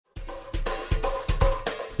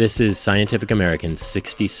This is Scientific American's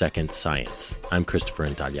 60-Second Science. I'm Christopher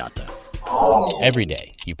Intagliata. Every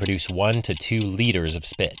day, you produce 1 to 2 liters of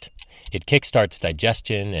spit. It kickstarts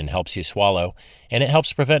digestion and helps you swallow, and it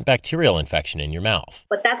helps prevent bacterial infection in your mouth.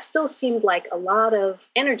 But that still seemed like a lot of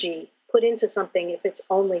energy put into something if it's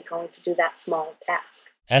only going to do that small task.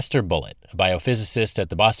 Esther Bullitt, a biophysicist at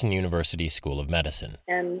the Boston University School of Medicine.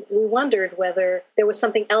 And we wondered whether there was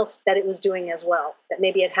something else that it was doing as well, that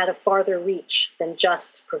maybe it had a farther reach than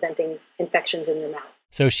just preventing infections in your mouth.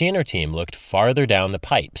 So she and her team looked farther down the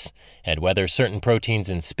pipes at whether certain proteins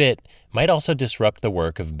in spit might also disrupt the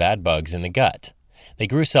work of bad bugs in the gut. They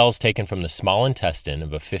grew cells taken from the small intestine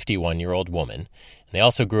of a 51-year-old woman, and they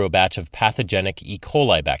also grew a batch of pathogenic E.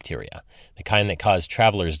 coli bacteria, the kind that cause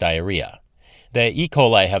travelers' diarrhea. The E.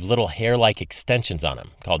 coli have little hair-like extensions on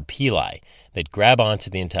them, called pili, that grab onto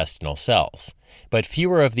the intestinal cells. But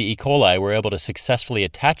fewer of the E. coli were able to successfully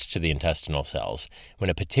attach to the intestinal cells when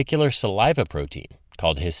a particular saliva protein,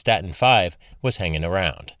 called histatin 5, was hanging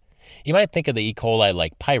around. You might think of the E. coli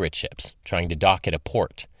like pirate ships trying to dock at a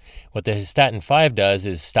port. What the histatin 5 does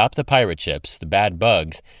is stop the pirate ships, the bad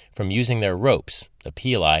bugs, from using their ropes, the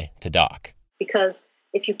pili, to dock. Because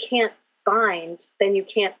if you can't bind, then you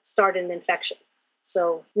can't start an infection.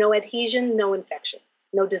 So no adhesion, no infection,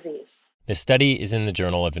 no disease. The study is in the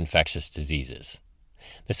Journal of Infectious Diseases.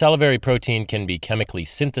 The salivary protein can be chemically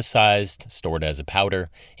synthesized, stored as a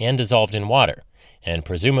powder, and dissolved in water, and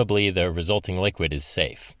presumably the resulting liquid is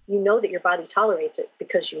safe. You know that your body tolerates it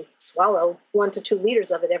because you swallow 1 to 2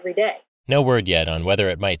 liters of it every day. No word yet on whether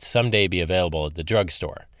it might someday be available at the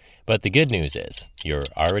drugstore. But the good news is, you're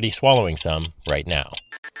already swallowing some right now.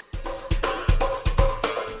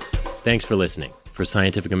 Thanks for listening. For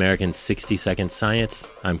Scientific American's 60-Second Science,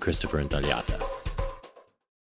 I'm Christopher Intagliata.